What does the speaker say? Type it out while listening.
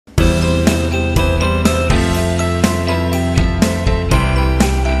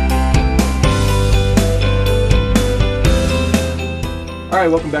right,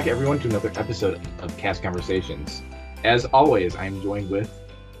 welcome back everyone to another episode of Cast Conversations. As always, I'm joined with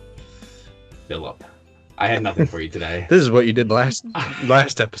Philip. I had nothing for you today. This is what you did last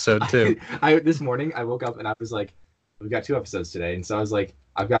episode too. This morning I woke up and I was like, we've got 2 episodes today, and so I was like,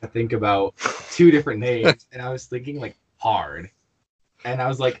 I've got to think about 2 different names, and I was thinking like hard, and I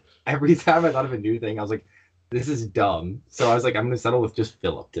was like, every time I thought of a new thing, I was like, this is dumb. So I was like, I'm gonna settle with just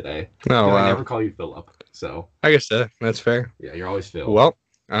Philip today. Oh, wow. I never call you Philip, so I guess that's fair. yeah, you're always Phil. Well,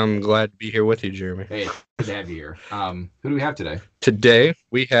 I'm glad to be here with you, Jeremy. Hey, good to have you here. Who do we have today? Today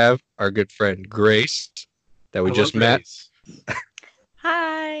we have our good friend Grace that we just met.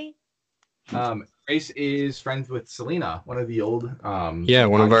 Hi. Grace is friends with Selena, one of the old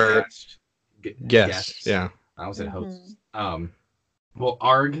one of our guests. Yeah, I almost said hosts. Well,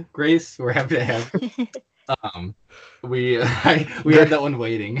 Arg Grace, we're happy to have. We had that one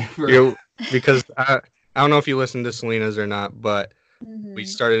waiting for because I don't know if you listened to Selena's or not, but we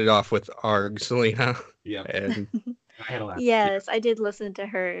started it off with Arg Selena. Yeah. And I had a laugh. Yes, I did listen to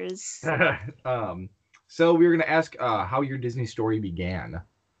hers. So we were gonna ask how your Disney story began.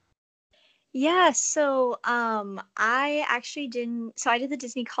 Yeah, so I actually didn't. So I did the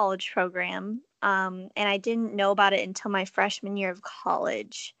Disney College program, and I didn't know about it until my freshman year of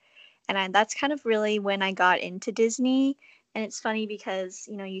college, and that's kind of really when I got into Disney. And it's funny because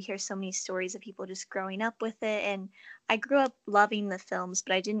you hear so many stories of people just growing up with it, and I grew up loving the films,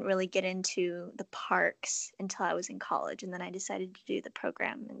 but I didn't really get into the parks until I was in college, and then I decided to do the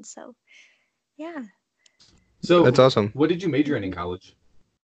program, and so yeah. So that's awesome. What did you major in college?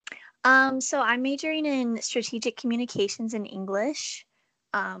 So I'm majoring in strategic communications and English.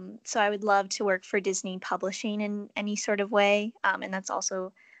 So I would love to work for Disney Publishing in any sort of way. And that's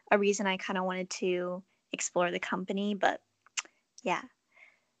also a reason I kind of wanted to explore the company, but yeah.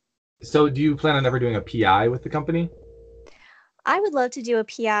 So do you plan on ever doing a PI with the company? I would love to do a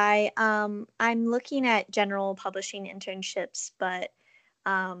PI. I'm looking at general publishing internships, but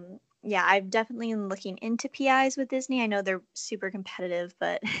yeah, I've definitely been looking into PIs with Disney. I know they're super competitive,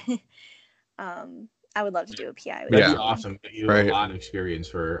 but I would love to do a PI with That'd Disney. be awesome. You have a lot of experience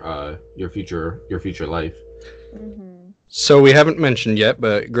for your future life. So we haven't mentioned yet,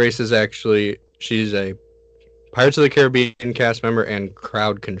 but Grace is she's a Pirates of the Caribbean cast member and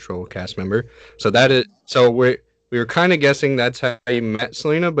Crowd Control cast member. So we were kind of guessing that's how you met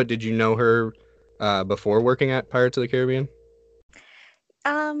Selena, but did you know her before working at Pirates of the Caribbean?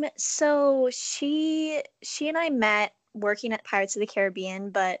 So she and I met working at Pirates of the Caribbean,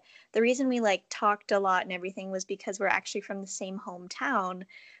 but the reason we talked a lot and everything was because we're actually from the same hometown,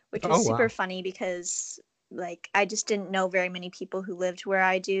 which is super funny because I just didn't know very many people who lived where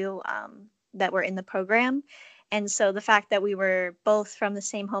I do, that were in the program. And so the fact that we were both from the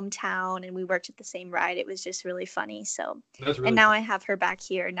same hometown and we worked at the same ride, it was just really funny. So, and now I have her back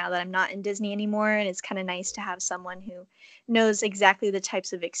here now that I'm not in Disney anymore. And it's kind of nice to have someone who knows exactly the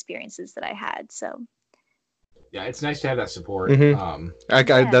types of experiences that I had. So, yeah, it's nice to have that support.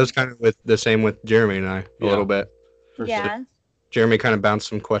 That was kind of the same with Jeremy and I a little bit. Yeah. So Jeremy kind of bounced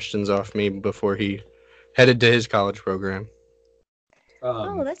some questions off me before he headed to his college program.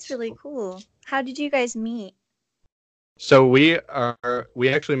 Oh, that's really cool. How did you guys meet? So we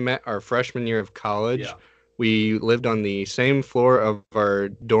actually met our freshman year of college. Yeah. We lived on the same floor of our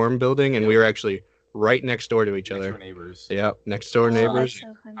dorm building, and we were actually right next door to each other. Next door neighbors. Yeah, next door neighbors.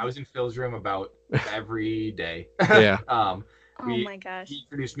 So I was in Phil's room about every day. Yeah. Oh my gosh. He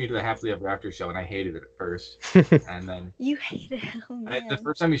introduced me to the Happily Ever After show, and I hated it at first. And then you hated it. Oh, man. The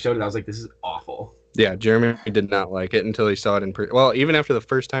first time he showed it, I was like, "This is awful." Yeah, Jeremy did not like it until he saw it in person. Well, even after the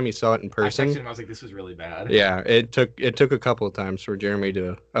first time he saw it in person, I texted him. I was like, "This was really bad." Yeah, it took a couple of times for Jeremy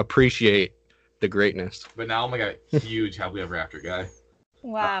to appreciate the greatness. But now I'm like a huge Happily Ever After guy.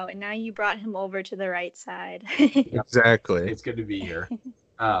 Wow, and now you brought him over to the right side. Exactly. It's good to be here.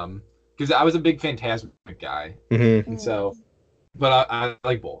 Because I was a big Fantasmic guy, and so, but I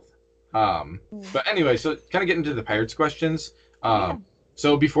like both. But anyway, so kind of getting into the Pirates questions.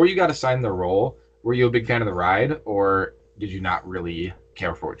 So before you got assigned the role, were you a big fan of the ride, or did you not really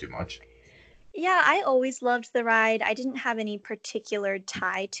care for it too much? Yeah, I always loved the ride. I didn't have any particular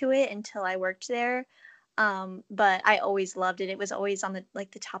tie to it until I worked there. But I always loved it. It was always on the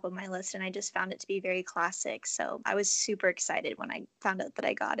top of my list, and I just found it to be very classic. So I was super excited when I found out that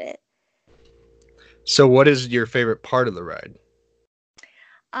I got it. So what is your favorite part of the ride?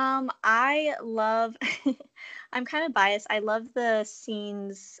 I love, I'm kind of biased. I love the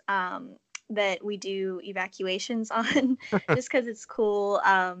scenes that we do evacuations on just because it's cool.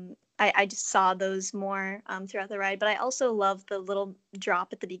 I just saw those more throughout the ride, but I also love the little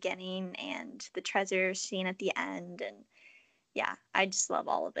drop at the beginning and the treasure scene at the end. And yeah, I just love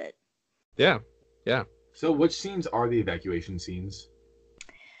all of it. Yeah. So which scenes are the evacuation scenes?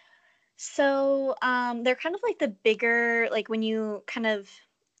 So they're kind of like the bigger, like when you kind of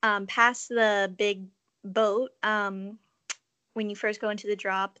pass the big boat, when you first go into the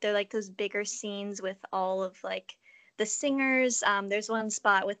drop, they're like those bigger scenes with all of like the singers. There's one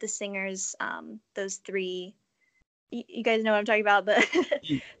spot with the singers, those three. You guys know what I'm talking about,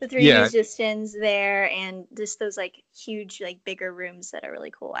 the three musicians there, and just those like huge, like bigger rooms that are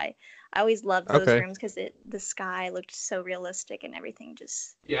really cool. I always loved those rooms because the sky looked so realistic and everything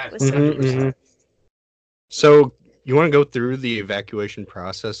just was so cool. So you want to go through the evacuation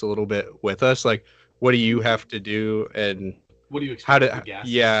process a little bit with us? Like, what do you have to do, and what do you expect the guests?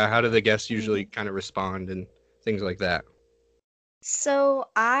 Yeah, how do the guests usually kind of respond and things like that? So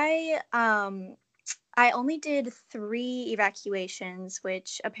I only did 3 evacuations,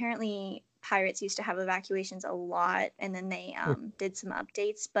 which apparently Pirates used to have evacuations a lot, and then they did some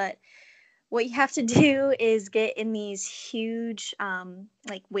updates. But what you have to do is get in these huge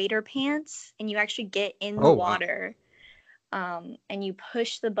like waiter pants, and you actually get in the water, and you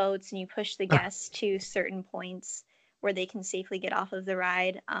push the boats and you push the guests to certain points where they can safely get off of the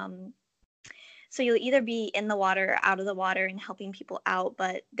ride. So you'll either be in the water or out of the water and helping people out,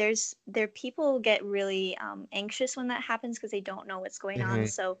 but people get really anxious when that happens because they don't know what's going on.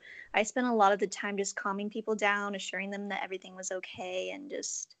 So I spent a lot of the time just calming people down, assuring them that everything was okay, and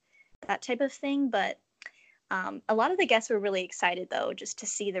just that type of thing. But a lot of the guests were really excited though, just to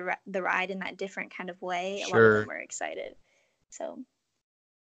see the ride in that different kind of way. Sure. A lot of them were excited. So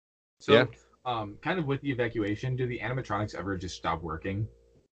yeah. Kind of with the evacuation, do the animatronics ever just stop working?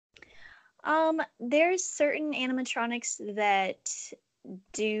 There's certain animatronics that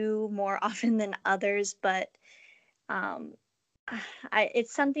do more often than others, but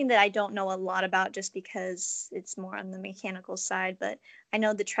it's something that I don't know a lot about just because it's more on the mechanical side. But I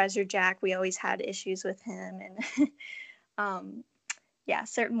know the Treasure Jack, we always had issues with him, and yeah,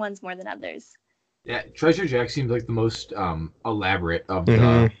 certain ones more than others. Yeah, Treasure Jack seems like the most elaborate of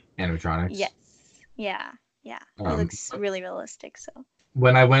the animatronics. Yes. Yeah. It looks really realistic. So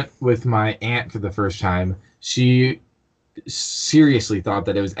when I went with my aunt for the first time, she seriously thought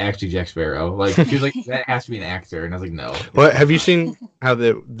that it was actually Jack Sparrow. Like, she was like, that has to be an actor, and I was like, no. Well, have you seen how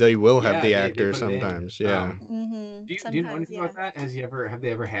they will have the actor sometimes? Yeah. Do you know anything about that? Have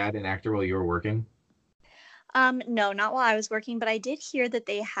they ever had an actor while you were working? No, not while I was working, but I did hear that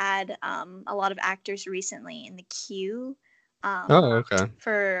they had a lot of actors recently in the queue. Okay.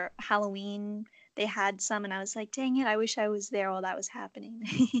 For Halloween, they had some, and I was like, dang it, I wish I was there while that was happening.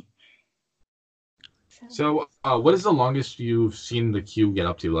 So, what is the longest you've seen the queue get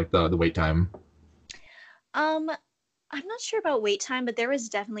up to, like the wait time? I'm not sure about wait time, but there was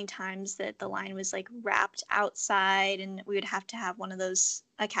definitely times that the line was like wrapped outside, and we would have to have one of those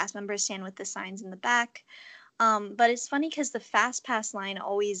cast members stand with the signs in the back. But it's funny because the Fast Pass line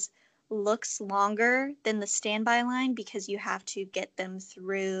always looks longer than the standby line because you have to get them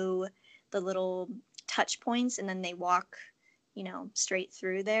through the little touch points and then they walk, straight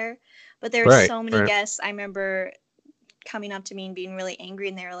through there. But there were so many guests. I remember coming up to me and being really angry,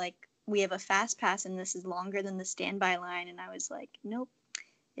 and they were like, we have a Fast Pass and this is longer than the standby line. And I was like, nope,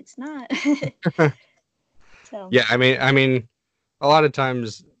 it's not. So yeah, I mean a lot of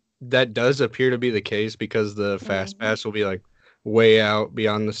times that does appear to be the case because the Fast Pass will be like way out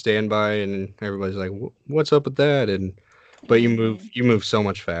beyond the standby, and everybody's like, what's up with that? But you move so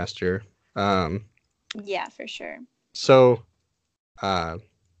much faster. Yeah, for sure. So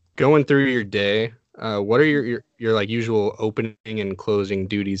going through your day, what are your like usual opening and closing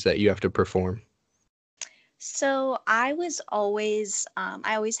duties that you have to perform? So I always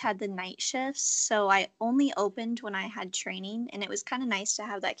had the night shifts, so I only opened when I had training, and it was kind of nice to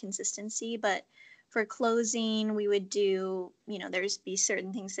have that consistency. But for closing, we would do, there's be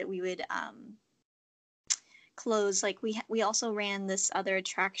certain things that we would close. Like we also ran this other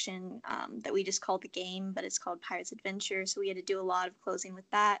attraction that we just called the game, but it's called Pirates Adventure, so we had to do a lot of closing with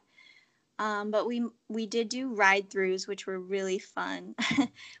that. But we did do ride-throughs, which were really fun.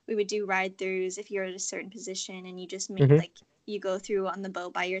 We would do ride-throughs if you're at a certain position and you just make like you go through on the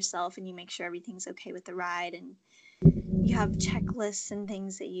boat by yourself and you make sure everything's okay with the ride, and you have checklists and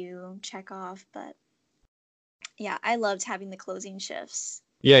things that you check off. But yeah, I loved having the closing shifts.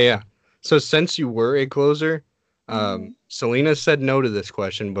 Yeah. So since you were a closer, Selena said no to this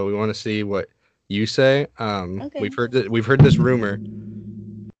question, but we want to see what you say. Okay. We've heard this rumor.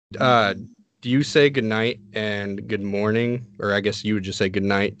 Do you say good night and good morning, or I guess you would just say good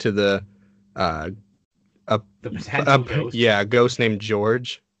night to the potential ghost? Yeah, a ghost named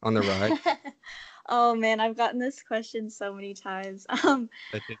George on the ride. Oh man, I've gotten this question so many times.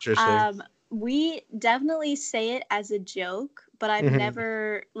 That's interesting. We definitely say it as a joke, but I've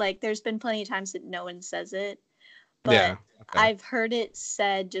never there's been plenty of times that no one says it. But yeah, okay. I've heard it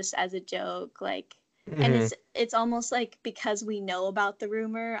said just as a joke, and it's almost like because we know about the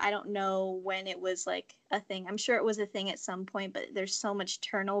rumor. I don't know when it was like a thing. I'm sure it was a thing at some point, but there's so much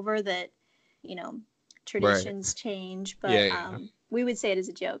turnover that, traditions change. But we would say it as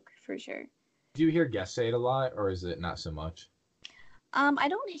a joke for sure. Do you hear guests say it a lot, or is it not so much? I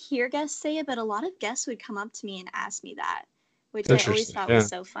don't hear guests say it, but a lot of guests would come up to me and ask me that, which I always thought was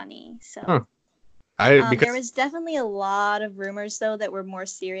so funny. So, there was definitely a lot of rumors though that were more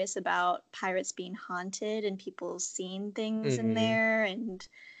serious about pirates being haunted and people seeing things in there, and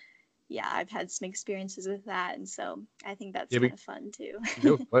yeah, I've had some experiences with that, and so I think that's kind of fun too.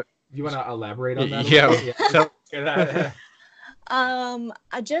 What? You want to elaborate on that? Yeah.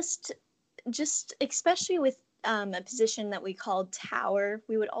 Just especially with a position that we called tower,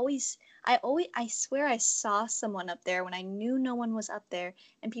 we would I swear I saw someone up there when I knew no one was up there,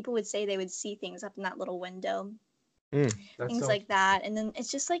 and people would say they would see things up in that little window. Things like that. And then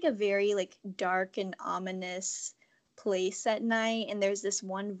it's just like a very dark and ominous place at night, and there's this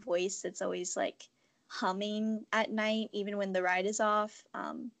one voice that's always humming at night even when the ride is off.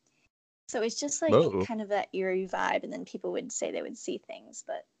 So it's just kind of that eerie vibe, and then people would say they would see things,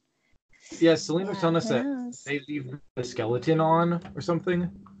 but yeah, Celine was telling us that they leave the skeleton on or something.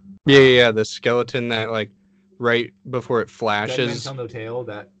 Yeah, the skeleton that right before it flashes. Dead Man Tell No Tale,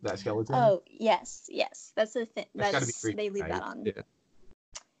 that skeleton. Oh yes, that's the thing. They leave that on.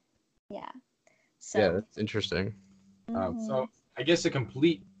 Yeah. So. Yeah, that's interesting. So I guess a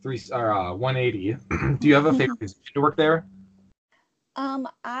complete 180. Do you have a favorite position to work there?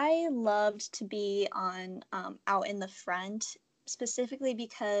 I loved to be on out in the front, specifically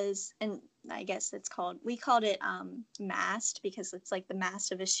because, and I guess we called it mast, because it's like the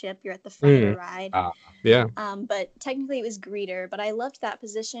mast of a ship. You're at the front of the ride. Yeah. But technically it was greeter, but I loved that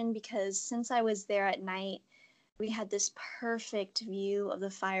position because since I was there at night, we had this perfect view of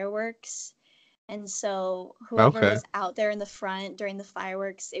the fireworks. And so whoever was out there in the front during the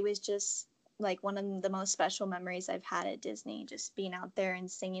fireworks, it was just one of the most special memories I've had at Disney, just being out there and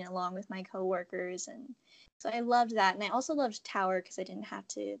singing along with my coworkers. And so I loved that. And I also loved Tower because I didn't have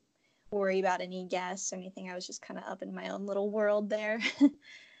to worry about any guests or anything. I was just kind of up in my own little world there.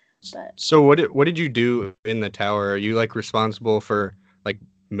 But so what did you do in the Tower? Are you responsible for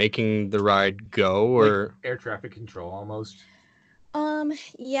making the ride go, or air traffic control almost?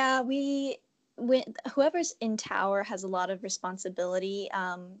 Yeah, whoever's in Tower has a lot of responsibility.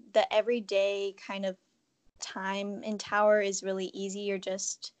 The everyday kind of time in Tower is really easy. You're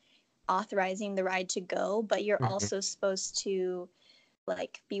just authorizing the ride to go, but you're also supposed to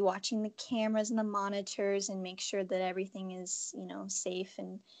be watching the cameras and the monitors and make sure that everything is safe,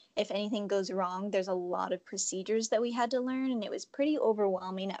 and if anything goes wrong, there's a lot of procedures that we had to learn, and it was pretty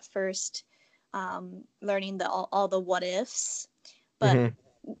overwhelming at first, learning all the what ifs. But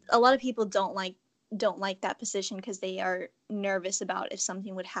a lot of people don't like that position because they are nervous about if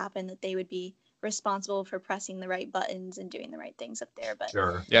something would happen, that they would be responsible for pressing the right buttons and doing the right things up there. But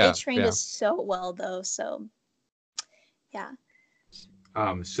they trained us so well though, so yeah.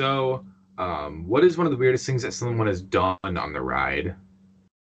 What is one of the weirdest things that someone has done on the ride?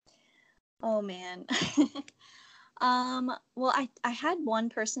 Oh man. Well, I had one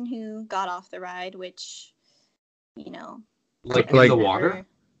person who got off the ride, which in the water?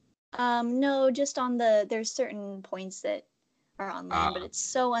 No, just on there's certain points that are on land, but it's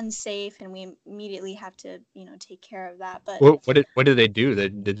so unsafe, and we immediately have to take care of that. But what did they do?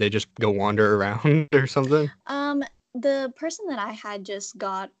 Did they just go wander around or something? The person that I had just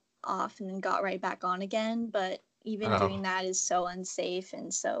got off and then got right back on again, but even doing that is so unsafe,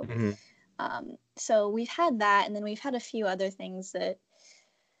 and so so we've had that, and then we've had a few other things that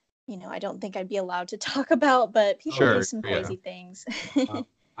I don't think I'd be allowed to talk about, but people do some crazy things.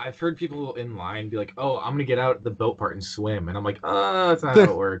 I've heard people in line be like, "Oh, I'm gonna get out the boat part and swim," and I'm like, "Oh, that's not how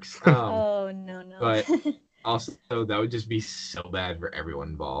it works." Oh no. But also, that would just be so bad for everyone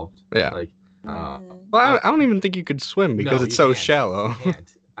involved. Yeah. Well, I don't even think you could swim because it's so shallow. You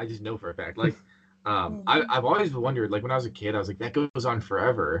can't. I just know for a fact. I've always wondered. When I was a kid, I was like, that goes on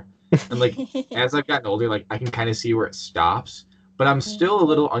forever. And as I've gotten older, I can kind of see where it stops. But I'm still a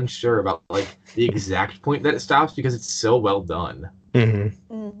little unsure about the exact point that it stops because it's so well done.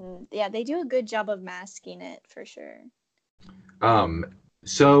 Yeah, they do a good job of masking it for sure.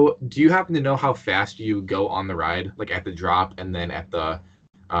 So do you happen to know how fast you go on the ride, at the drop and then at the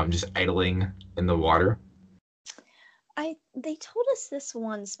just idling in the water? they told us this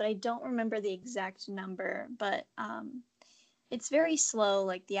once, but I don't remember the exact number. But it's very slow,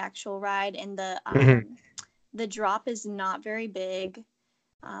 like the actual ride, and the drop is not very big.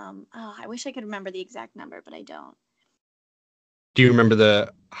 I wish I could remember the exact number, but I don't. Do you remember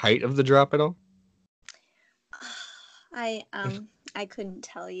the height of the drop at all? I couldn't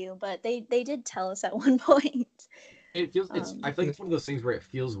tell you, but they did tell us at one point. It feels I feel like it's one of those things where it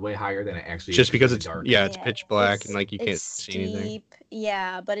feels way higher than it actually just is because it's dark. Yeah, it's pitch black and like you can't see steep, anything.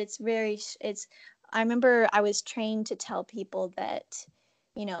 Yeah, but it's I remember I was trained to tell people that,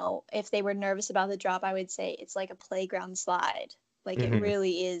 you know, if they were nervous about the drop, I would say it's like a playground slide. Like it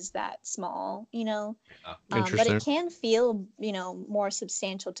really is that small, you know. But it can feel, you know, more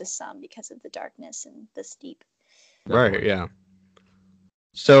substantial to some because of the darkness and the steep. Right, yeah.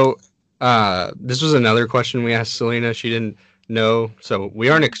 So this was another question we asked Selena. She didn't know, so we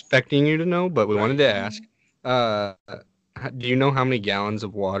aren't expecting you to know, but we wanted to ask. Do you know how many gallons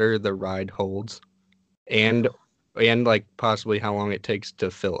of water the ride holds, and like possibly how long it takes to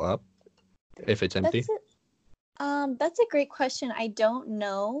fill up if it's empty? That's a great question. I don't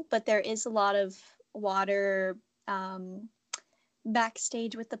know, but there is a lot of water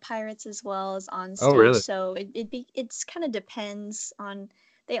backstage with the Pirates as well as on stage. Oh, really? So it's kind of depends on.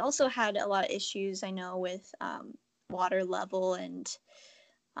 They also had a lot of issues, I know, with water level and,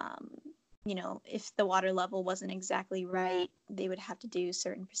 you know, if the water level wasn't exactly right, they would have to do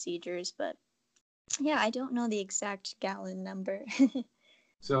certain procedures. But yeah, I don't know the exact gallon number.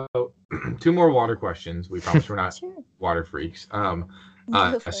 So, 2 more water questions. We promise we're not water freaks. So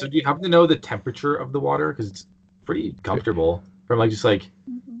do you happen to know the temperature of the water? Because it's pretty comfortable from like just like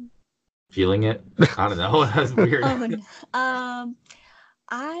feeling it. I don't know. That's weird.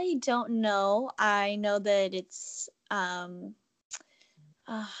 I don't know. I know that it's I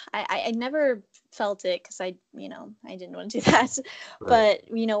never felt it because I didn't want to do that. Right.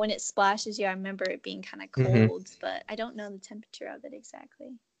 But you know, when it splashes you, I remember it being kind of cold, but I don't know the temperature of it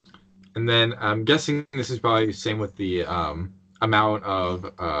exactly. And then I'm guessing this is probably the same with the amount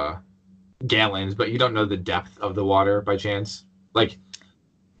of gallons, but you don't know the depth of the water by chance. Like,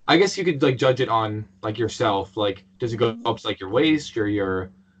 I guess you could like judge it on like yourself. Like, does it go up to like your waist or your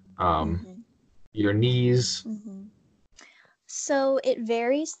knees? So it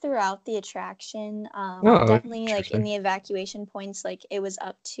varies throughout the attraction. Definitely like in the evacuation points, like it was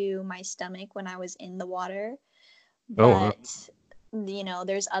up to my stomach when I was in the water. But you know,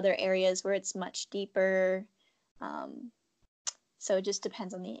 there's other areas where it's much deeper. So it just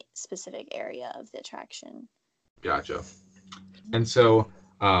depends on the specific area of the attraction. Gotcha. And so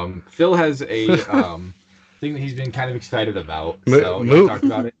Phil has a thing that he's been kind of excited about. So you talk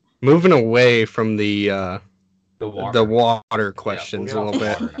about it. Moving away from the water questions a little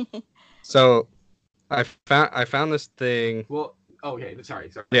bit. So I found this thing. Well, okay,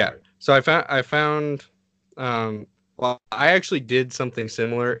 sorry. Yeah. So I found well, I actually did something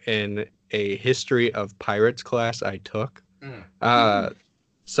similar in a history of pirates class I took.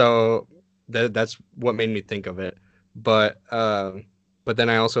 So that's what made me think of it. But then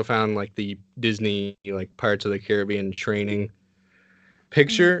I also found like the Disney like Pirates of the Caribbean training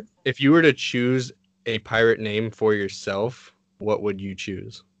picture. If you were to choose a pirate name for yourself, what would you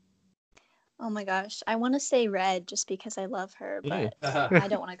choose? Oh my gosh, I want to say Red just because I love her, but I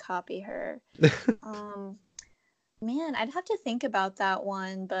don't want to copy her. Man, I'd have to think about that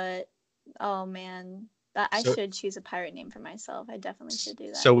one, but oh man, I should choose a pirate name for myself. I definitely should do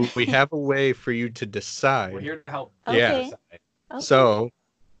that. So we have a way for you to decide. We're here to help. Okay. Yeah. Okay.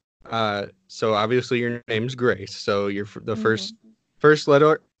 So obviously your name's Grace. So the first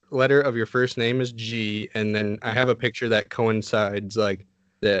letter of your first name is G, and then I have a picture that coincides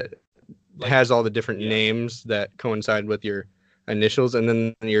that has all the different names that coincide with your initials, and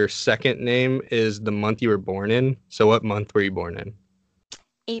then your second name is the month you were born in. So what month were you born in?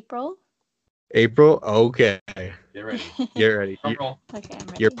 April. Get Okay. ready. Okay, I'm ready.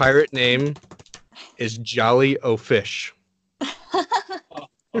 Your pirate name is Jolly O'Fish. Oh,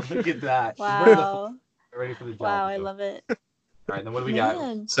 look at that. Wow. Get ready for the job. Wow, I love it. All right, then what do we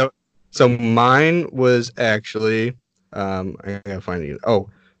got? So mine was actually I gotta find you. Oh,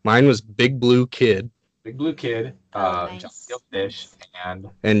 mine was Big Blue Kid. Big Blue Kid. Nice. Jolly Fish,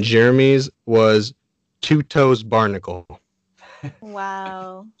 and Jeremy's was Two Toes Barnacle.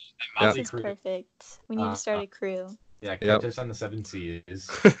 Wow. This is perfect. We need to start a crew. Yeah, catch us on the 7 Seas.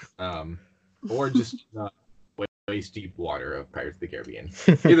 Or just waist deep water of Pirates of the Caribbean.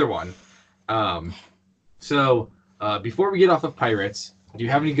 Either one. So before we get off of pirates, do you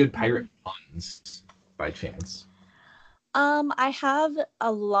have any good pirate puns by chance? I have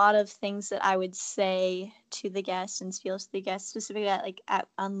a lot of things that I would say to the guests and spiels to the guests, specifically at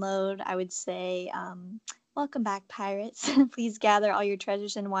Unload. I would say, welcome back, pirates. Please gather all your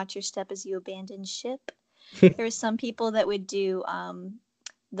treasures and watch your step as you abandon ship. There were some people that would do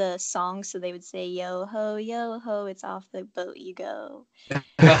the song, so they would say, yo ho, it's off the boat you go.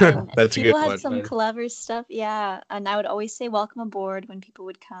 That's a good one. People had some clever stuff, yeah. And I would always say welcome aboard when people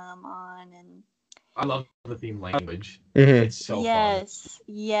would come on, and I love the theme language. Mm-hmm. It's so fun.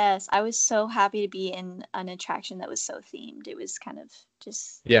 Yes. I was so happy to be in an attraction that was so themed. It was kind of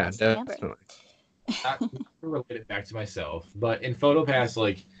just definitely. I relate it back to myself, but in PhotoPass,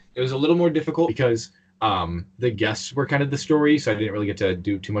 like it was a little more difficult because the guests were kind of the story, so I didn't really get to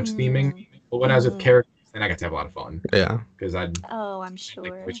do too much theming. But when I was with characters, then I got to have a lot of fun. Yeah, because I'm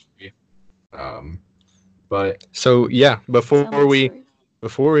sure. But so yeah, before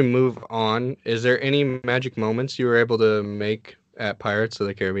we move on, is there any magic moments you were able to make at Pirates of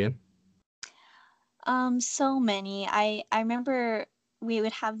the Caribbean? So many. I remember we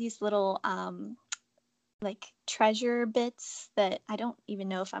would have these little like treasure bits that I don't even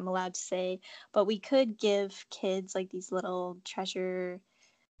know if I'm allowed to say, but we could give kids like these little treasure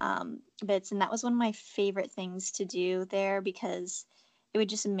bits, and that was one of my favorite things to do there because it would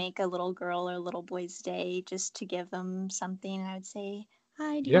just make a little girl or a little boy's day just to give them something. And I would say,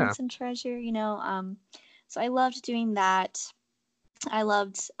 hi, do you want some treasure? So I loved doing that. I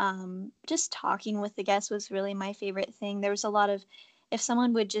loved just talking with the guests was really my favorite thing. There was a lot of, if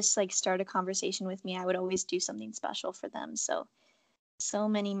someone would just like start a conversation with me, I would always do something special for them. So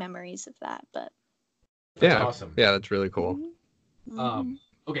many memories of that. But that's awesome. Yeah, that's really cool. Mm-hmm.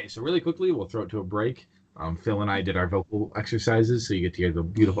 Okay, so really quickly, we'll throw it to a break. Phil and I did our vocal exercises, so you get to hear the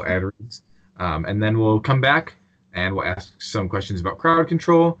beautiful ad reads. And then we'll come back and we'll ask some questions about crowd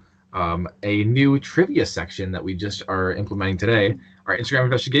control, a new trivia section that we just are implementing today, our Instagram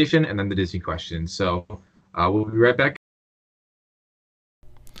investigation, and then the Disney questions. So we'll be right back.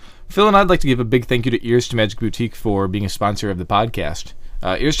 Phil and I'd like to give a big thank you to Ears to Magic Boutique for being a sponsor of the podcast.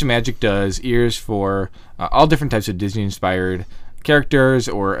 Ears to Magic does ears for all different types of Disney-inspired characters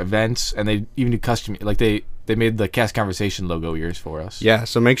or events, and they even do custom, like they made the Cast Conversation logo ears for us. Yeah,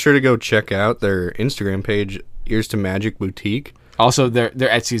 so make sure to go check out their Instagram page, Ears to Magic Boutique. Also, their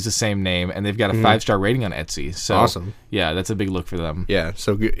Etsy is the same name, and they've got a 5-star rating on Etsy. So awesome. Yeah, that's a big look for them. Yeah,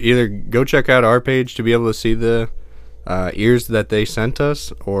 so either go check out our page to be able to see the ears that they sent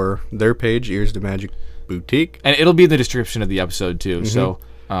us, or their page, Ears to Magic Boutique. And it'll be in the description of the episode, too, so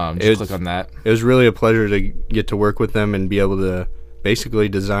just click on that. It was really a pleasure to get to work with them and be able to basically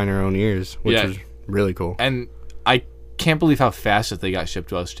design our own ears, which was really cool. And I can't believe how fast that they got shipped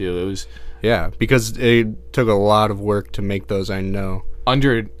to us, too. It was... Yeah, because it took a lot of work to make those, I know.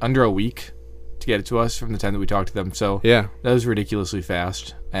 Under a week to get it to us from the time that we talked to them. So yeah, that was ridiculously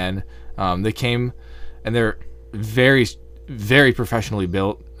fast. And they came, and they're very, very professionally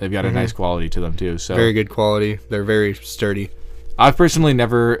built. They've got a nice quality to them, too. So very good quality. They're very sturdy. I've personally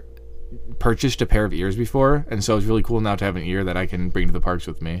never purchased a pair of ears before, and so it's really cool now to have an ear that I can bring to the parks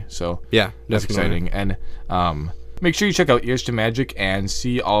with me. So yeah, that's exciting. And make sure you check out Ears to Magic and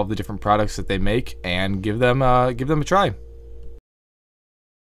see all of the different products that they make, and give them a try.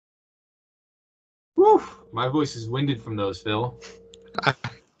 Woo! My voice is winded from those, Phil.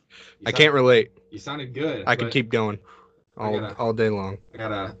 I can't relate. You sounded good. I can keep going all day long. I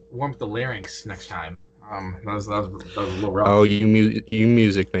gotta warm up the larynx next time. That was a little rough. Oh, you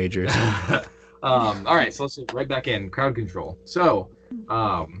music majors. All right, so let's get right back in crowd control. So,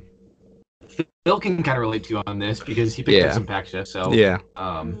 Phil can kind of relate to you on this because he picked up some pack shifts. So yeah,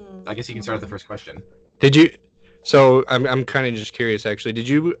 I guess you can start with the first question. Did you? So I'm kind of just curious. Actually, did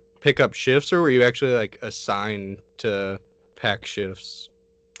you pick up shifts, or were you actually like assigned to pack shifts?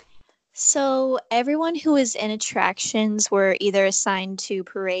 So everyone who was in attractions were either assigned to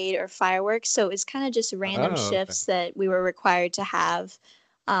parade or fireworks. So it was kind of just random shifts that we were required to have.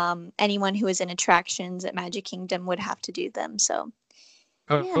 Anyone who was in attractions at Magic Kingdom would have to do them. So.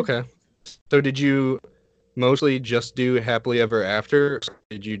 Okay. So did you mostly just do Happily Ever After? Or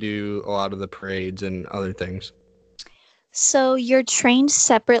did you do a lot of the parades and other things? So you're trained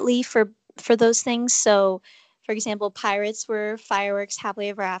separately for those things. So, for example, Pirates were fireworks, Happily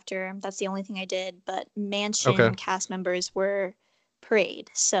Ever After. That's the only thing I did. But Mansion cast members were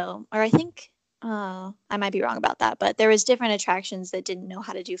parade. So, or I think, I might be wrong about that. But there was different attractions that didn't know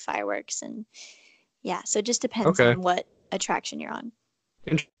how to do fireworks. And yeah, so it just depends on what attraction you're on.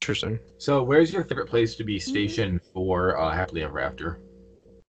 Interesting. So where's your favorite place to be stationed for Happily Ever After?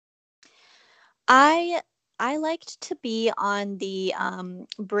 I I liked to be on the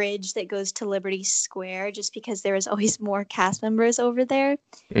bridge that goes to Liberty Square, just because there was always more cast members over there.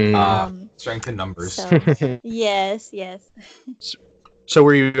 Strength in numbers. So, yes. So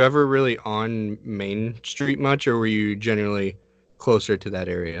were you ever really on Main Street much, or were you generally closer to that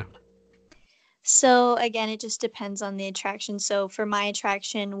area? So again, it just depends on the attraction. So for my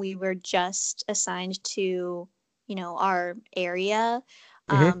attraction, we were just assigned to, our area.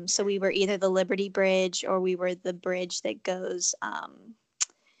 So we were either the Liberty Bridge or we were the bridge that goes, I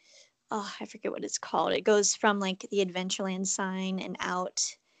forget what it's called. It goes from like the Adventureland sign and out.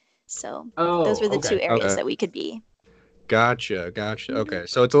 So those were the two areas that we could be. Gotcha. Okay,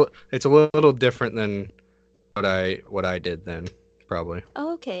 so it's a little different than what I did then, probably.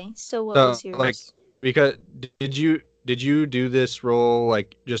 Oh, okay. So what was yours? Like, because did you do this role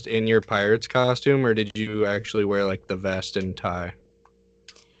like just in your pirate's costume, or did you actually wear like the vest and tie?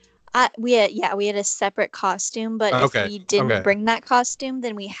 We had a separate costume, but if we didn't bring that costume,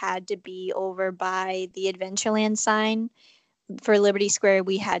 then we had to be over by the Adventureland sign. For Liberty Square,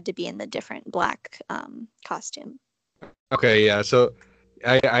 we had to be in the different black costume. Okay, yeah. So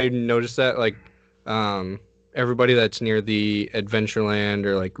I noticed that like everybody that's near the Adventureland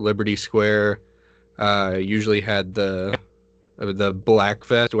or like Liberty Square usually had the black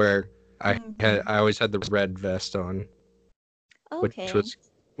vest, where I always had the red vest on. Okay.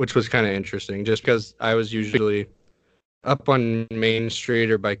 Which was kind of interesting, just because I was usually up on Main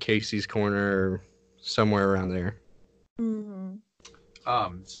Street or by Casey's Corner or somewhere around there.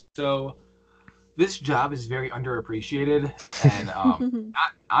 So this job is very underappreciated, and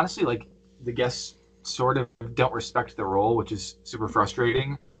honestly, like the guests sort of don't respect the role, which is super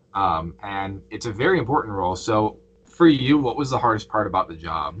frustrating. And it's a very important role. So for you, what was the hardest part about the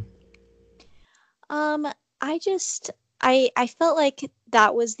job? I felt like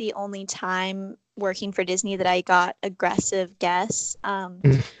that was the only time working for Disney that I got aggressive guests.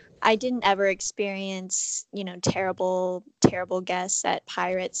 I didn't ever experience, terrible guests at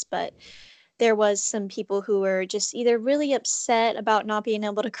Pirates, but there was some people who were just either really upset about not being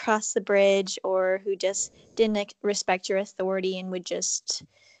able to cross the bridge, or who just didn't respect your authority and would just,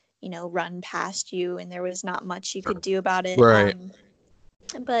 run past you, and there was not much you could do about it. Right.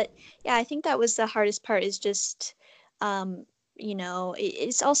 But yeah, I think that was the hardest part, is just,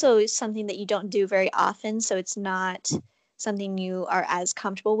 it's also something that you don't do very often. So it's not something you are as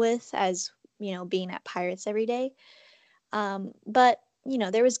comfortable with as, being at Pirates every day. But,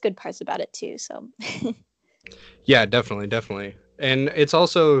 there was good parts about it too. So. Yeah, definitely. And it's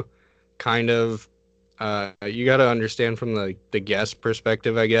also kind of, you got to understand from the guest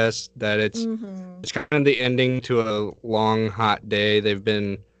perspective, I guess, that it's kind of the ending to a long, hot day. They've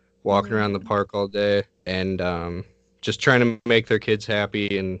been walking around the park all day and just trying to make their kids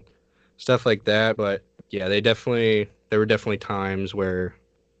happy and stuff like that. But yeah, there were definitely times where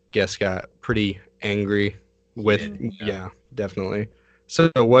guests got pretty angry with, yeah, definitely. So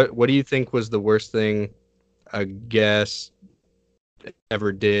what do you think was the worst thing a guest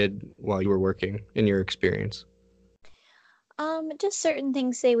ever did while you were working, in your experience? Just certain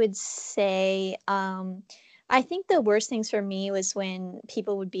things they would say. I think the worst things for me was when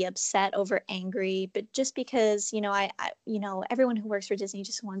people would be upset over angry, but just because, I everyone who works for Disney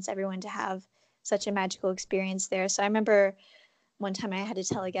just wants everyone to have such a magical experience there. So I remember one time I had to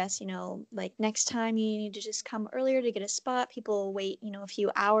tell a guest, like, next time you need to just come earlier to get a spot. People wait, a few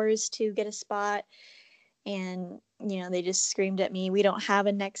hours to get a spot. And, they just screamed at me, "We don't have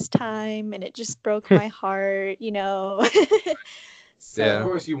a next time." And it just broke my heart, So, of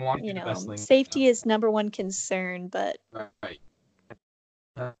course, you want the best thing. Safety is number one concern, but. Right.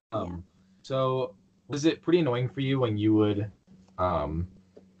 So was it pretty annoying for you when you would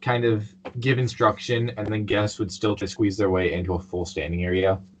kind of give instruction and then guests would still try to squeeze their way into a full standing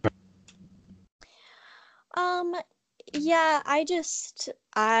area? Yeah, I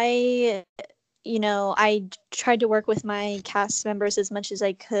tried to work with my cast members as much as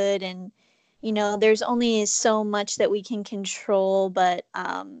I could, and there's only so much that we can control, but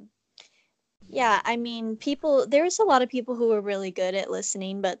yeah, I mean, there's a lot of people who are really good at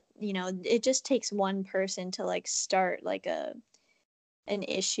listening, but it just takes one person to like start like an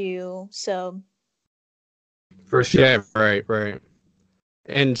issue. So for sure. Yeah, right.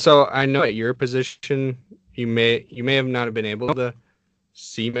 And so I know at your position you may have not have been able to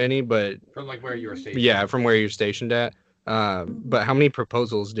see many, but from like where you were stationed. Yeah, from where you're stationed at. But how many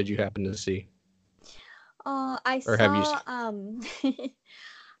proposals did you happen to see?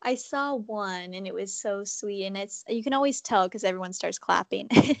 I saw one, and it was so sweet, and you can always tell because everyone starts clapping.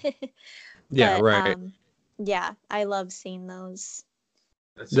 Yeah, right. Yeah, I love seeing those.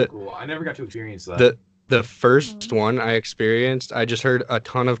 That's so cool. I never got to experience that. the first one I experienced, I just heard a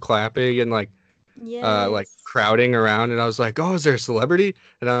ton of clapping and like crowding around, and I was like, "Oh, is there a celebrity?"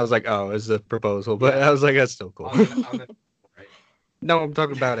 And I was like, "Oh, it's a proposal." But I was like, "That's still cool." Right. No, I'm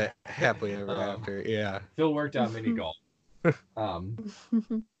talking about it happily ever after. Yeah. Phil worked on mini golf.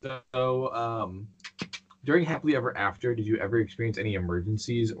 During happily ever after, did you ever experience any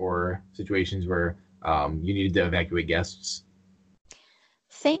emergencies or situations where you needed to evacuate guests?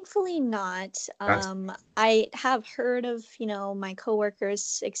 Thankfully not. I have heard of, my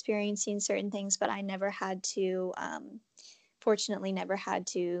coworkers experiencing certain things, but I never had to, fortunately never had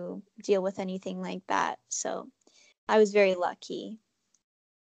to deal with anything like that. So I was very lucky.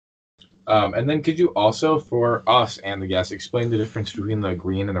 And then could you also, for us and the guests, explain the difference between the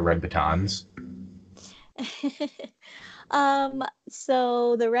green and the red batons?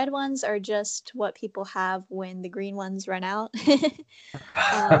 So the red ones are just what people have when the green ones run out.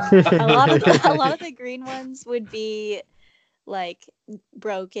 A lot of the green ones would be like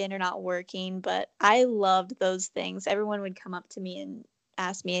broken or not working, but I loved those things. Everyone would come up to me and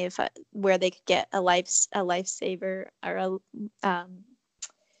ask me where they could get a lifesaver or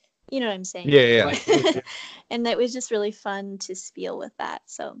you know what I'm saying? Yeah. And it was just really fun to spiel with that.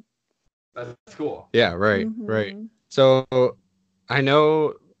 So that's cool. Yeah, right. So I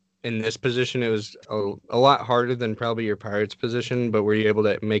know in this position it was a lot harder than probably your Pirates position, but were you able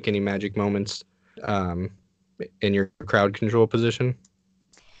to make any magic moments in your crowd control position?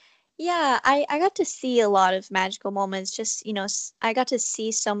 Yeah, I got to see a lot of magical moments. Just, I got to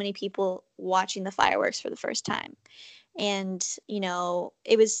see so many people watching the fireworks for the first time. And,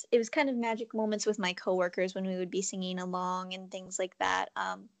 it was kind of magic moments with my coworkers when we would be singing along and things like that.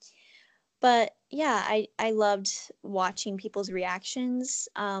 But yeah, I loved watching people's reactions.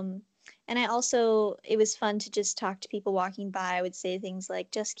 And it was fun to just talk to people walking by. I would say things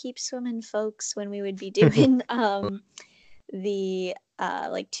like, just keep swimming, folks, when we would be doing the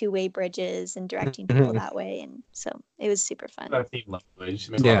like two-way bridges and directing people that way. And so it was super fun. That theme language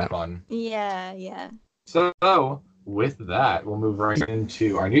makes a lot of fun. Yeah. So with that, we'll move right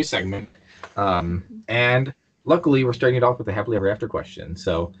into our new segment. And luckily, we're starting it off with a happily ever after question.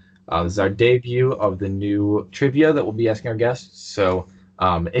 So this is our debut of the new trivia that we'll be asking our guests. So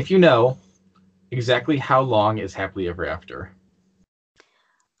if you know, exactly how long is happily ever after?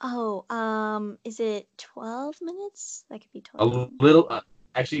 Oh, is it 12 minutes? That could be 12. A little,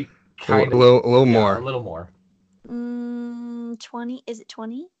 actually, kind of. A little more. A little more. 20. Is it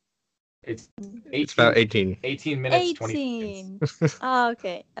 20? It's 18, it's about 18. 18 minutes, 18. 20 seconds. Oh,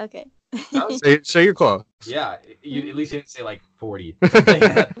 okay. So you're close. Yeah, you at least didn't say like 40.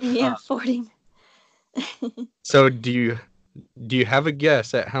 Yeah, 40. So do you have a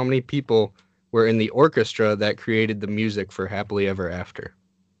guess at how many people were in the orchestra that created the music for Happily Ever After?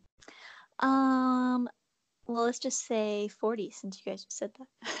 Well, let's just say 40 since you guys just said that.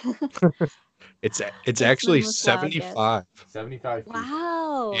 It's actually 75. 75 people.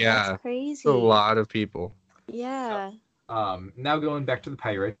 Wow. Yeah. That's crazy. It's a lot of people. Yeah. Now going back to the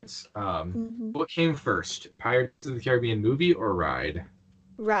Pirates. What came first? Pirates of the Caribbean movie or ride?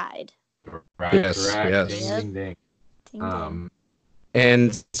 Ride. Yes. Ding, ding, ding.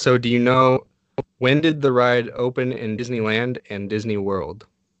 And so do you know, when did the ride open in Disneyland and Disney World?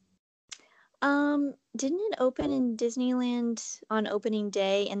 Didn't it open in Disneyland on opening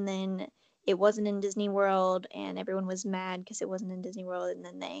day, and then it wasn't in Disney World, and everyone was mad because it wasn't in Disney World, and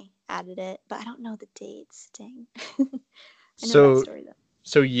then they added it, but I don't know the dates. Dang. I know that story though.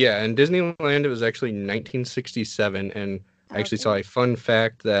 So yeah, in Disneyland it was actually 1967, and I actually saw a fun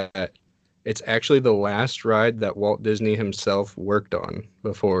fact that it's actually the last ride that Walt Disney himself worked on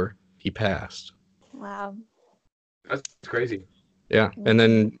before he passed. Wow. That's crazy. Yeah, and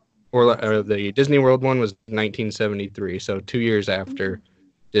then the Disney World one was 1973, so 2 years after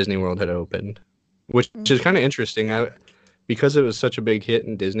Disney World had opened, which is kind of interesting. Because it was such a big hit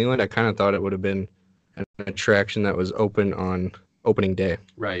in Disneyland, I kind of thought it would have been an attraction that was open on opening day.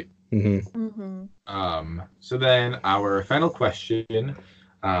 Right. Mm-hmm. So then our final question,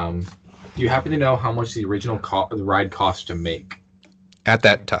 do you happen to know how much the original the ride cost to make? At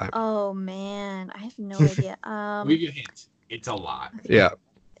that time. Oh, man. I have no idea. We'll give you a hint. It's a lot. Okay. Yeah.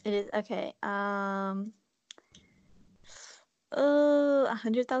 It is. Okay.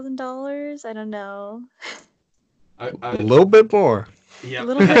 $100,000? I don't know. A little bit more. Yeah. A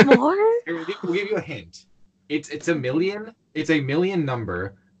little bit more? We'll give you a hint. It's a million. It's a million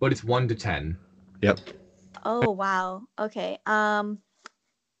number, but it's 1 to 10. Yep. Oh wow. Okay. $4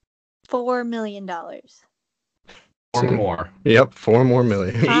 million. Or more. Yep. $4 more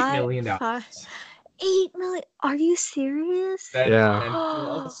million. $8 million. 8 million. Are you serious? Yeah. And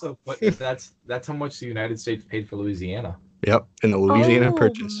also, but that's how much the United States paid for Louisiana. Yep, in the Louisiana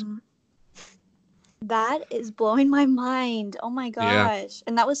Purchase. That is blowing my mind. Oh my gosh. Yeah.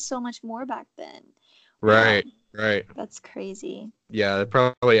 And that was so much more back then. Right, Wow. right. That's crazy. Yeah, it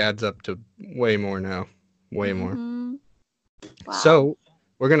probably adds up to way more now. Way more. Wow. So,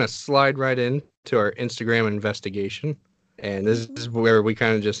 we're going to slide right into our Instagram investigation. And this is where we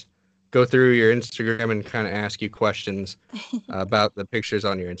kind of just go through your Instagram and kind of ask you questions about the pictures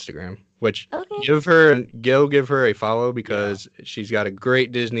on your Instagram. Which, give her a follow because she's got a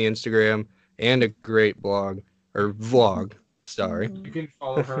great Disney Instagram and a great blog or vlog. Sorry. You can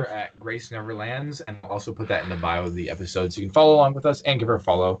follow her at Grace Neverlands, and I'll also put that in the bio of the episode, so you can follow along with us and give her a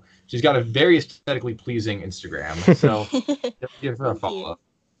follow. She's got a very aesthetically pleasing Instagram, so give her a follow.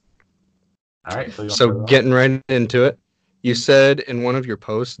 All right. So getting right into it, you said in one of your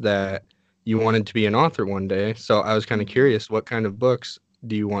posts that you wanted to be an author one day. So I was kind of curious, what kind of books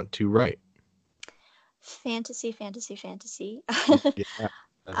do you want to write? Fantasy. Yeah.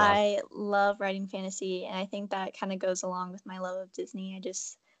 I love writing fantasy, and I think that kind of goes along with my love of Disney. I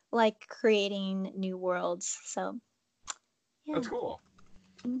just like creating new worlds. So, yeah. That's cool.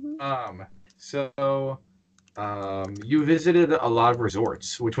 So, you visited a lot of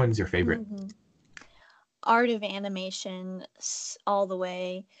resorts. Which one's your favorite? Art of Animation, all the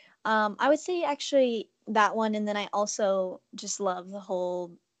way. I would say actually that one, and then I also just love the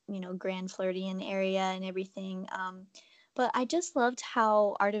whole, Grand Floridian area and everything. But I just loved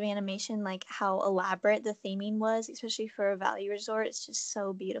how Art of Animation, like how elaborate the theming was, especially for a Valley Resort. It's just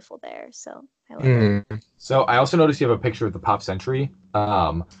so beautiful there. So I love it. So I also noticed you have a picture of the Pop Century.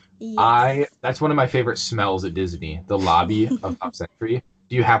 Yes. That's one of my favorite smells at Disney, the lobby of Pop Century.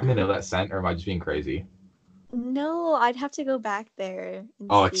 Do you happen to know that scent, or am I just being crazy? No, I'd have to go back there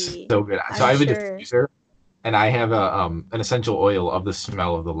and see. It's so good. So I have a diffuser, and I have an essential oil of the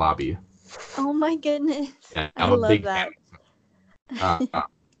smell of the lobby. Oh my goodness. Yeah, I love that.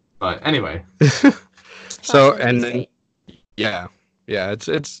 But anyway. So, and then, yeah,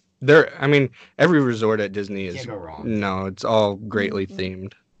 it's there. I mean, every resort at Disney is, can't go wrong. No, it's all greatly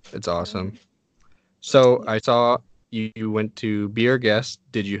themed. It's awesome. So I saw you went to Be Our Guest.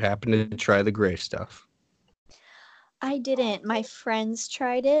 Did you happen to try the gray stuff? I didn't. My friends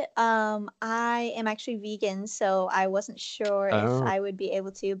tried it. I am actually vegan, so I wasn't sure if I would be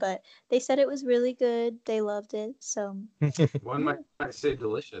able to, but they said it was really good. They loved it, so. One might say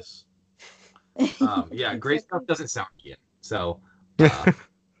delicious. Yeah, gray stuff doesn't sound vegan, so.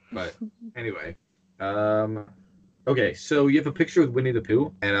 But anyway, okay. So you have a picture with Winnie the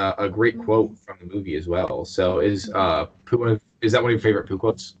Pooh and a great quote from the movie as well. So is Pooh is that one of your favorite Pooh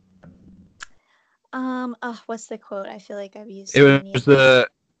quotes? What's the quote? I feel like I've used it.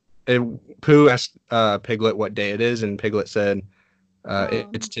 Pooh asked Piglet what day it is, and Piglet said,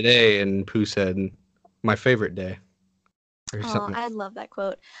 "It's today," and Pooh said, "My favorite day." I love that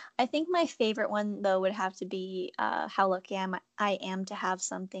quote. I think my favorite one though would have to be how lucky I am to have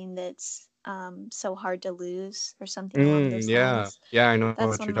something that's so hard to lose, or something along those lines. Yeah, I know that's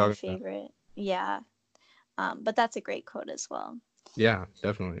what one you're of my talking favorite. About. Yeah, but that's a great quote as well. Yeah,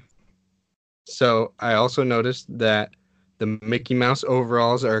 definitely. So I also noticed that the Mickey Mouse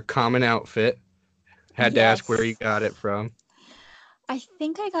overalls are a common outfit. Had to ask where you got it from. I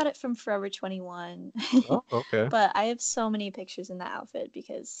think I got it from Forever 21. Oh, okay. But I have so many pictures in that outfit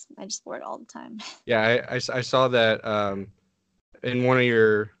because I just wore it all the time. Yeah, I saw that in one of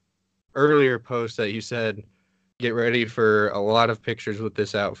your earlier posts that you said, get ready for a lot of pictures with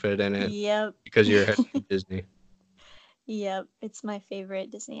this outfit in it. Yep. Because you're heading to Disney. Yep, it's my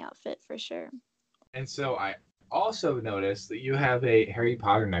favorite Disney outfit for sure. And so I also noticed that you have a Harry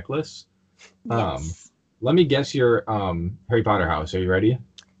Potter necklace. Yes. Let me guess your Harry Potter house. Are you ready?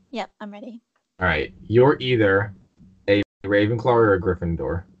 Yep, I'm ready. All right. You're either a Ravenclaw or a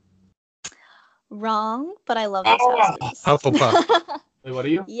Gryffindor. Wrong, but I love those houses. Hufflepuff. Wait, what are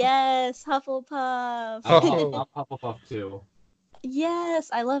you? Yes, Hufflepuff. I'm Hufflepuff too.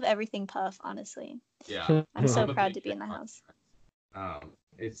 Yes, I love everything Puff, honestly. Yeah. I'm so proud to be in the house.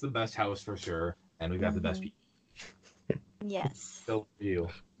 It's the best house for sure, and we've got the best people. Yes. So for you.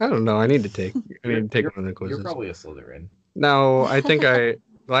 I don't know. I need to take one of the quizzes. You're probably a Slytherin. No, I think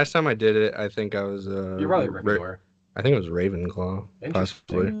last time I did it, I think I was You're probably a Gryffindor. I think it was Ravenclaw,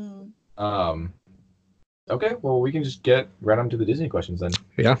 possibly. Okay, well we can just get right on to the Disney questions then.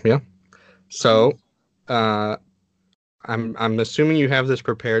 Yeah. So, I'm assuming you have this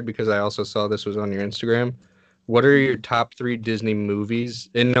prepared because I also saw this was on your Instagram. What are your top 3 Disney movies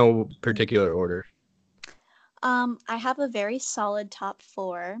in no particular order? I have a very solid top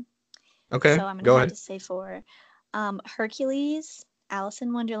 4. Okay, So I'm going to have to say 4. Hercules, Alice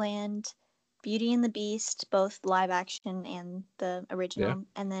in Wonderland, Beauty and the Beast, both live action and the original,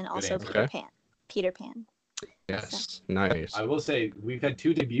 and then also Peter Pan. Peter Pan. Yes, so. Nice. I will say we've had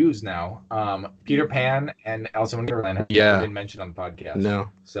 2 debuts now. Peter Pan and Alice in Wonderland have been mentioned on the podcast. No.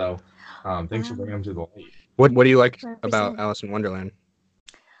 So thanks for bringing them to the light. What do you like 100%. About Alice in Wonderland?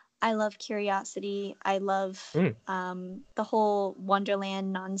 I love curiosity. I love the whole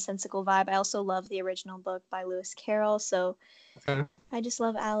Wonderland nonsensical vibe. I also love the original book by Lewis Carroll. So I just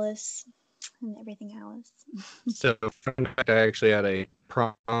love Alice and everything Alice. So, fun fact, I actually had a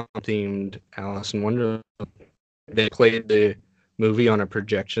prom-themed Alice in Wonderland. They played the movie on a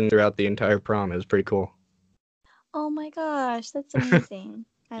projection throughout the entire prom. It was pretty cool. Oh my gosh, that's amazing.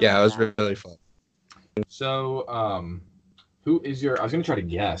 Yeah, it was really fun. So, who is your... I was going to try to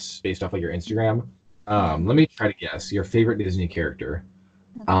guess based off of your Instagram. Let me try to guess. Your favorite Disney character.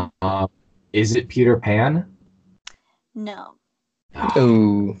 Okay. Is it Peter Pan? No.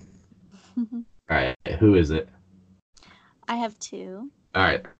 Oh. All right. Who is it? I have 2. All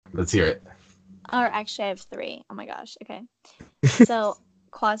right. Let's hear it. Or actually, I have 3. Oh my gosh. Okay. So,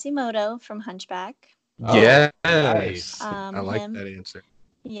 Quasimodo from Hunchback. Yes. Nice. I like that answer.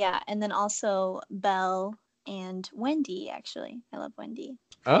 Yeah. And then also Belle and Wendy, actually. I love Wendy.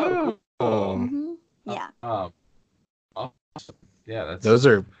 Oh. Mm-hmm. Yeah. Awesome. Yeah, those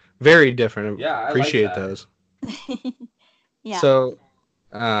are very different. Yeah, I appreciate like those. Yeah. So,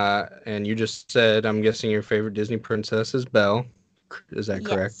 and you just said, I'm guessing your favorite Disney princess is Belle. Is that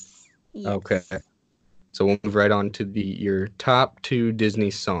correct? Yes. Okay. So we'll move right on to your top 2 Disney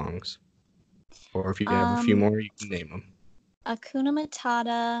songs. Or if you have a few more, you can name them. Hakuna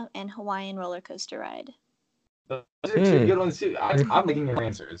Matata and Hawaiian Roller Coaster Ride. Those are 2 good ones too. I'm making your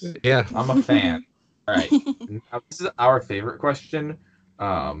answers. Yeah. I'm a fan. All right. Now, this is our favorite question.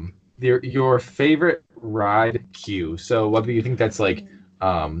 Your favorite ride queue. So whether you think that's like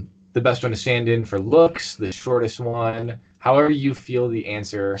the best one to stand in for looks, the shortest one, however you feel the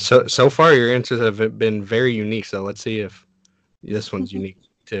answer. So far your answers have been very unique. So let's see if this one's unique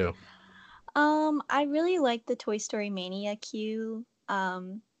too. I really like the Toy Story Mania queue.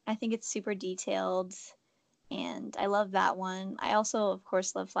 I think it's super detailed. And I love that one. I also, of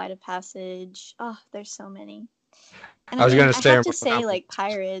course, love Flight of Passage. Oh, there's so many. And I have to say, like,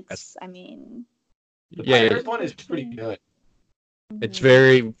 Pirates. I mean, the Pirates one is pretty good. It's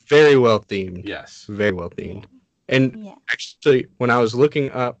very, very well themed. Yes, very well themed. And actually, when I was looking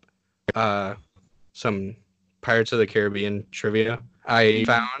up some Pirates of the Caribbean trivia, I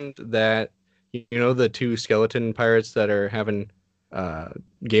found that the 2 skeleton pirates that are having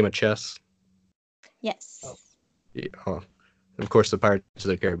game of chess. Yes. Oh, of course, the Pirates of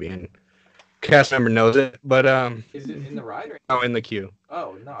the Caribbean cast member knows it, but is it in the ride? Or in the queue.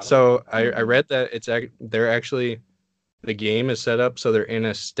 Oh no. So I read that they're actually, the game is set up so they're in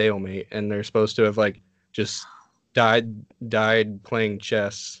a stalemate and they're supposed to have like just died playing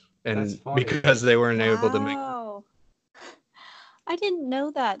chess, and because they weren't able to make. I didn't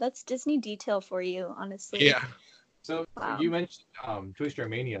know that. That's Disney detail for you, honestly. Yeah. So you mentioned Toy Story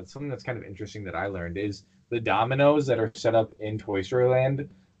Mania. Something that's kind of interesting that I learned is the dominoes that are set up in Toy Story Land.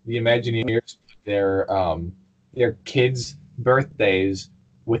 The Imagineers put their kids' birthdays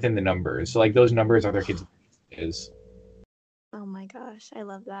within the numbers. So like those numbers are their kids' birthdays. Oh my gosh, I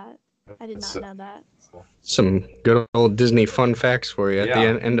love that. I did not know that. Some good old Disney fun facts for you at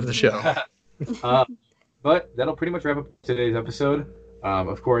the end of the show. But that'll pretty much wrap up today's episode.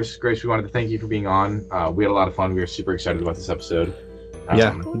 Of course, Grace, we wanted to thank you for being on. We had a lot of fun. We were super excited about this episode.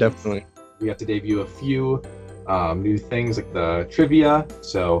 Yeah, definitely. We got to debut a few new things like the trivia.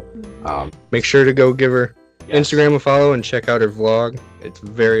 So make sure to go give her Instagram a follow and check out her vlog. It's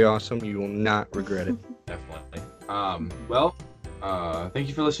very awesome. You will not regret it. Definitely. Thank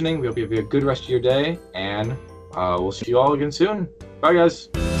you for listening. We hope you have a good rest of your day, and we'll see you all again soon. Bye, guys.